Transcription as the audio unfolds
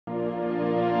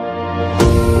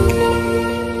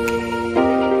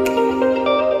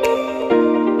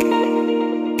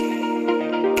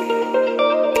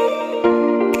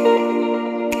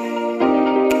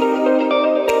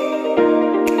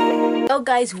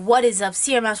guys, what is up?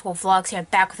 CMS Wolf Vlogs here,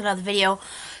 back with another video.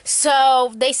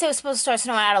 So, they said it was supposed to start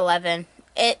snowing at 11.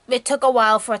 It took a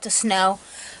while for it to snow.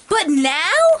 But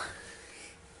now,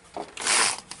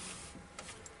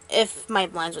 if my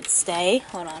blinds would stay,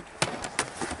 hold on.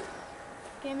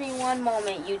 Give me one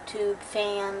moment, YouTube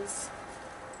fans.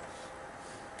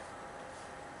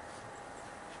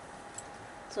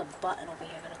 There's a button over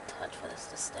here I gotta touch for this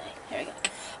to stay. Here we go.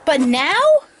 But now,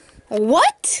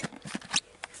 what?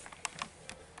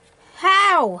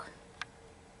 How?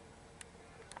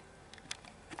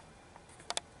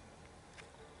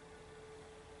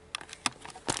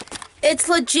 It's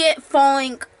legit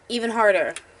falling even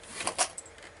harder.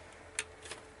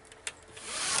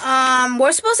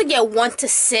 We're supposed to get 1 to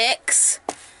 6,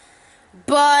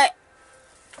 but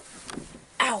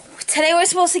today we're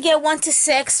supposed to get 1 to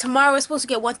 6. Tomorrow we're supposed to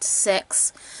get 1 to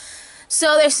 6.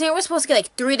 So they're saying we're supposed to get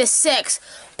like 3 to 6.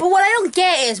 But what I don't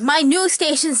get is my news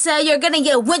station said you're gonna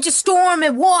get a winter storm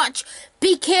and watch.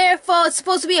 Be careful. It's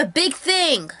supposed to be a big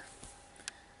thing.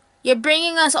 You're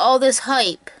bringing us all this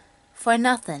hype for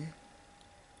nothing.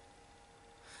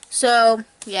 So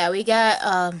yeah, we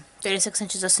got 36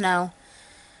 inches of snow.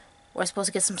 We're supposed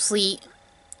to get some sleet.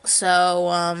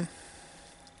 So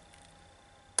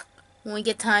when we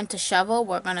get time to shovel,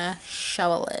 we're gonna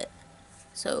shovel it.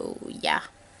 So yeah.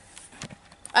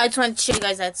 I just wanted to show you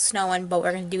guys that it's snowing, but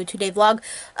we're going to do a 2-day vlog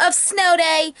of snow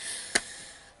day.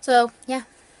 So, yeah.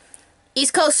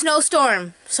 East Coast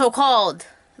snowstorm, so-called.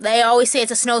 They always say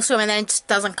it's a snowstorm, and then it just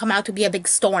doesn't come out to be a big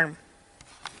storm.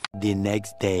 The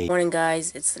next day. Morning,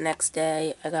 guys. It's the next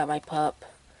day. I got my pup.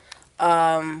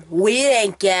 We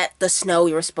didn't get the snow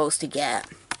we were supposed to get.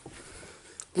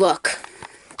 Look.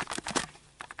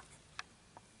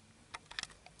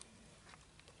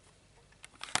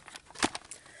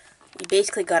 We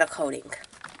basically got a coating.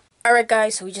 Alright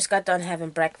guys, so we just got done having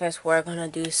breakfast. We're gonna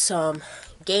do some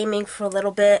gaming for a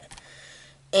little bit.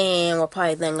 And we're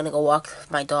probably then gonna go walk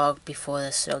my dog before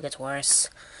the snow gets worse.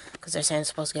 Because they're saying it's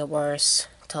supposed to get worse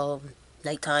till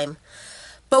nighttime.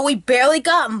 But we barely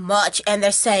got much, and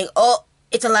they're saying, oh,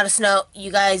 it's a lot of snow.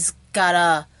 You guys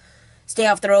gotta stay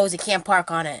off the roads. You can't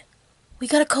park on it. We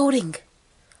got a coating.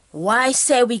 Why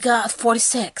say we got 4 to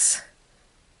 6?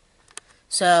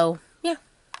 So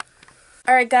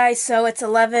alright guys, so it's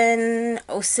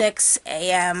 11:06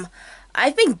 a.m.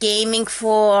 I've been gaming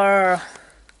for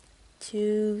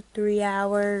 2-3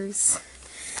 hours.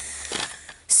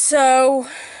 So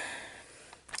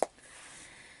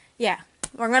yeah,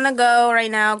 we're gonna go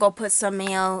right now, go put some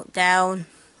mail down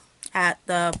at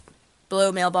the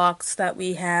blue mailbox that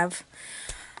we have.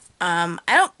 I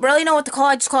don't really know what to call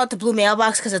it. I just call it the blue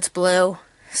mailbox because it's blue.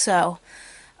 So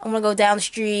I'm gonna go down the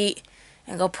street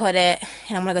and go put it,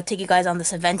 and I'm gonna go take you guys on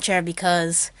this adventure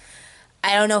because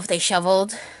I don't know if they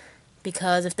shoveled,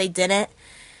 because if they didn't,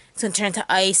 it's gonna turn into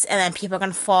ice and then people are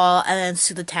gonna fall and then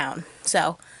sue the town.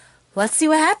 So let's see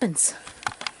what happens.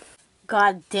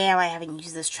 God damn, I haven't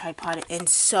used this tripod in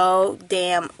so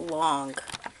damn long.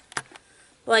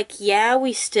 Like, yeah,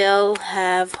 we still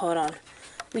have, hold on,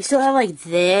 we still have like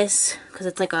this because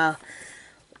it's like a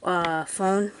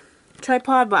phone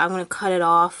tripod, but I'm going to cut it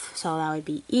off so that would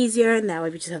be easier, and that way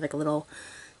we just have like a little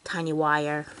tiny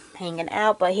wire hanging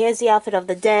out. But here's the outfit of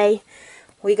the day.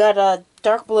 We got a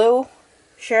dark blue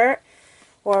shirt.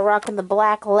 We're rocking the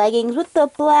black leggings with the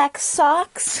black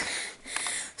socks.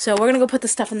 So we're going to go put the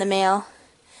stuff in the mail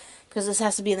because this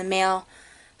has to be in the mail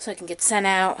so it can get sent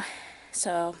out.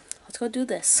 So let's go do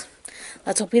this.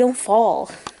 Let's hope we don't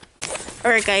fall.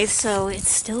 Alright guys, so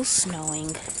it's still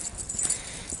snowing.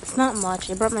 It's not much.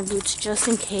 I brought my boots just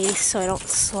in case so I don't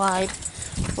slide.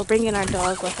 We're bringing our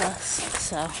dog with us,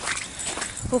 so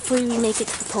hopefully we make it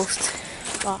to the post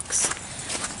box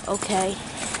okay,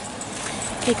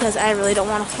 because I really don't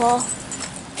want to fall.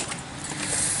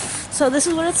 So this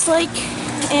is what it's like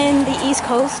in the East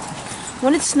Coast.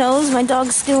 When it snows, my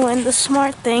dog's doing the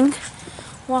smart thing,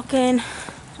 walking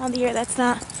on the air that's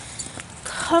not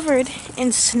covered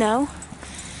in snow.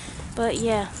 But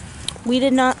yeah, we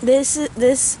did not, this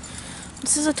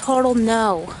is a total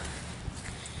no.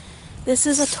 This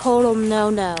is a total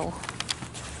no-no.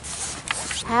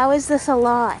 How is this a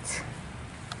lot?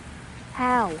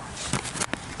 How?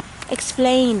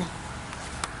 Explain.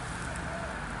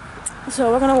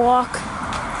 So we're gonna walk,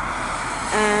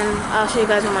 and I'll show you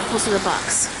guys when we're close to the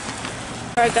box.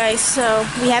 Alright guys, so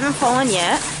we haven't fallen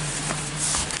yet.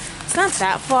 It's not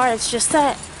that far, it's just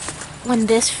that when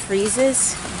this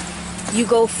freezes, you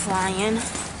go flying.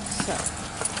 So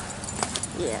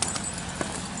yeah,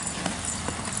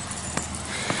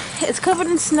 it's covered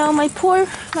in snow. My poor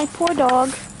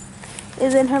dog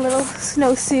is in her little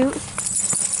snowsuit.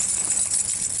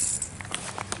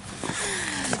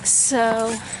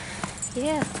 So,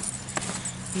 yeah.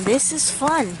 This is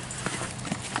fun.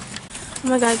 Oh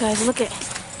my god, guys, look it.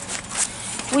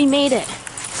 We made it.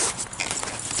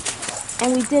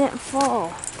 And we didn't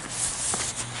fall.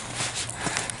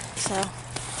 So,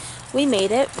 we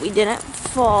made it. We didn't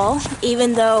fall,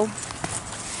 even though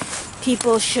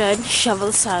people should shovel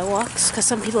the sidewalks, because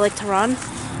some people like to run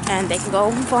and they can go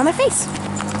and fall on their face.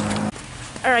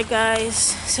 Alright guys,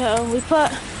 so we put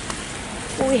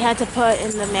what we had to put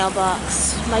in the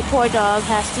mailbox. My poor dog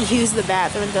has to use the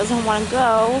bathroom and doesn't want to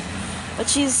go, but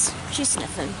she's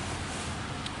sniffing.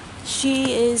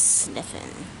 She is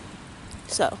sniffing.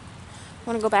 So, I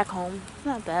want to go back home.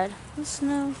 Not bad. It's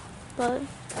snow, but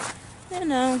you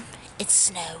know, it's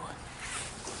snow.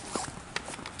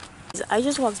 I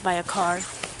just walked by a car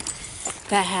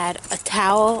that had a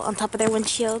towel on top of their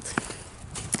windshield.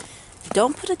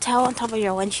 Don't put a towel on top of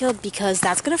your windshield because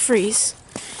that's gonna freeze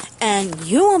and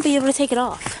you won't be able to take it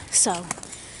off. So,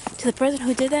 to the person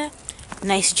who did that,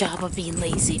 nice job of being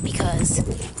lazy, because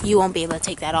you won't be able to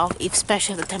take that off,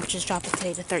 especially if the temperature's dropping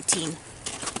today to 13.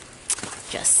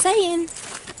 Just saying.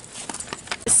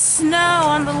 Snow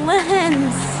on the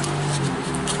lens.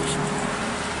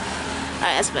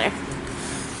 Alright, that's better.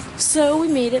 So we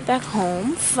made it back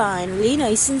home, finally,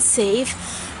 nice and safe.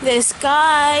 This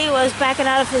guy was backing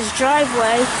out of his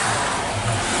driveway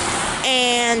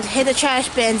and hit the trash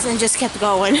bins and just kept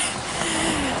going.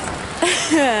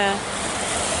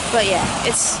 But yeah,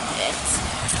 it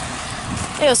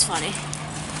was funny.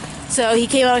 So he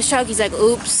came out of his truck, he's like,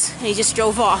 oops, and he just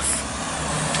drove off.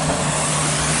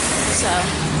 So,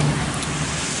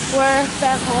 we're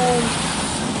back home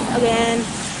again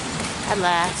at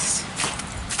last.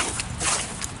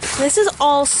 This is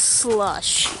all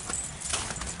slush.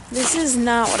 This is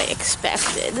not what I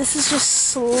expected. This is just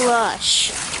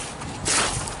slush.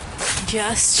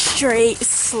 Just straight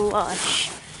slush.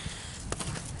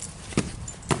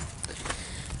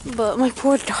 But my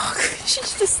poor dog,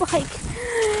 she's just like,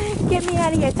 get me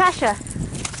out of here. Tasha!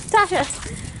 Tasha!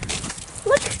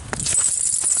 Look!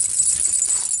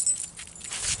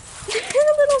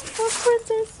 Her little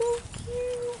footprints are so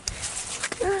cute.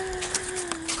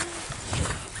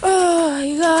 Oh,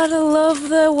 you gotta love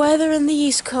the weather in the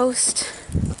East Coast.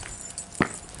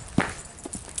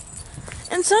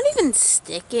 And it's not even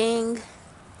sticking.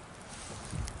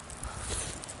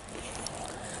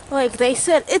 Like they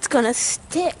said, it's gonna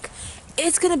stick.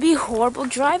 It's gonna be horrible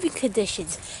driving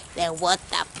conditions. Then what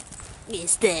the f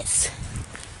is this?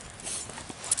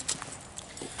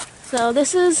 So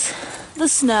this is the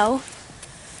snow.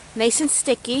 Nice and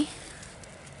sticky.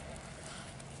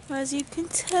 As you can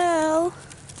tell.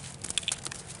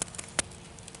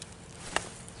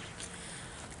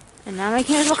 And now my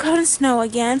candles are covered in snow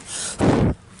again.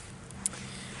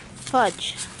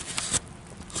 Fudge.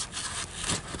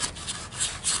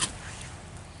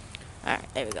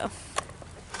 Alright, there we go.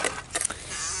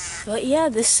 But yeah,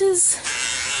 this is...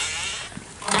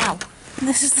 Ow.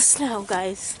 This is the snow,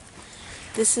 guys.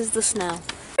 This is the snow.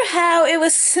 How it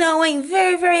was snowing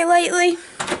very, very lightly.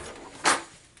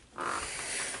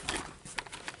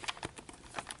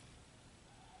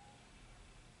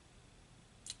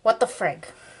 What the frig?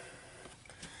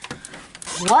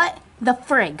 What the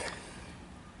frig?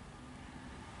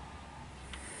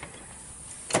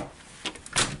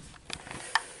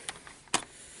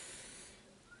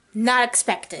 Not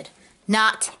expected.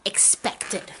 Not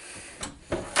expected.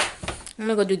 I'm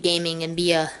gonna go do gaming and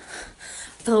be a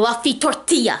fluffy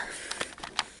tortilla.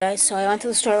 Guys, so I went to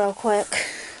the store real quick.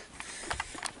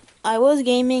 I was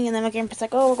gaming and then my grandpa's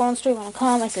like, oh, we're going to the store, you wanna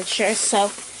come? I said, sure. So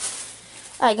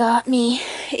I got me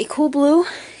a Cool Blue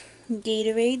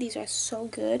Gatorade. These are so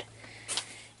good.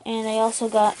 And I also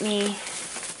got me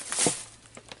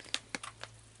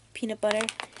peanut butter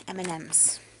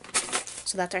M&Ms.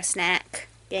 So that's our snack.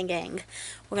 Gang, gang.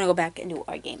 We're gonna go back and do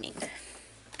our gaming.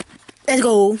 Let's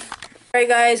go. Alright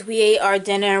guys, we ate our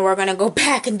dinner. We're gonna go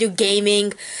back and do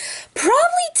gaming.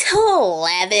 Probably till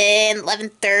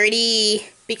 11:30.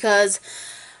 Because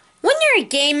when you're a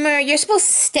gamer, you're supposed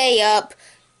to stay up,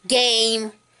 game,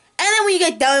 and then when you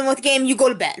get done with the game, you go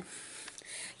to bed.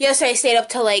 Yesterday I stayed up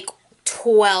till like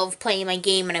 12 playing my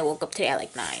game, and I woke up today at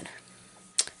like 9.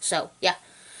 So, yeah.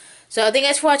 So, thank you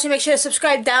guys for watching. Make sure to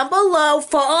subscribe down below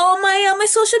for all my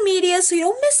social media so you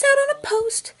don't miss out on a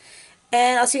post.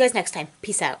 And I'll see you guys next time.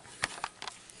 Peace out.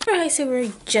 Alright, so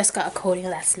we just got a coating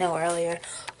of that snow earlier.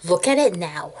 Look at it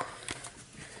now.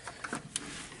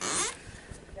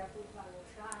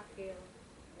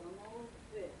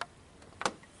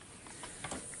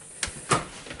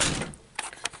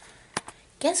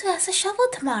 Guess who has to shovel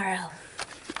tomorrow?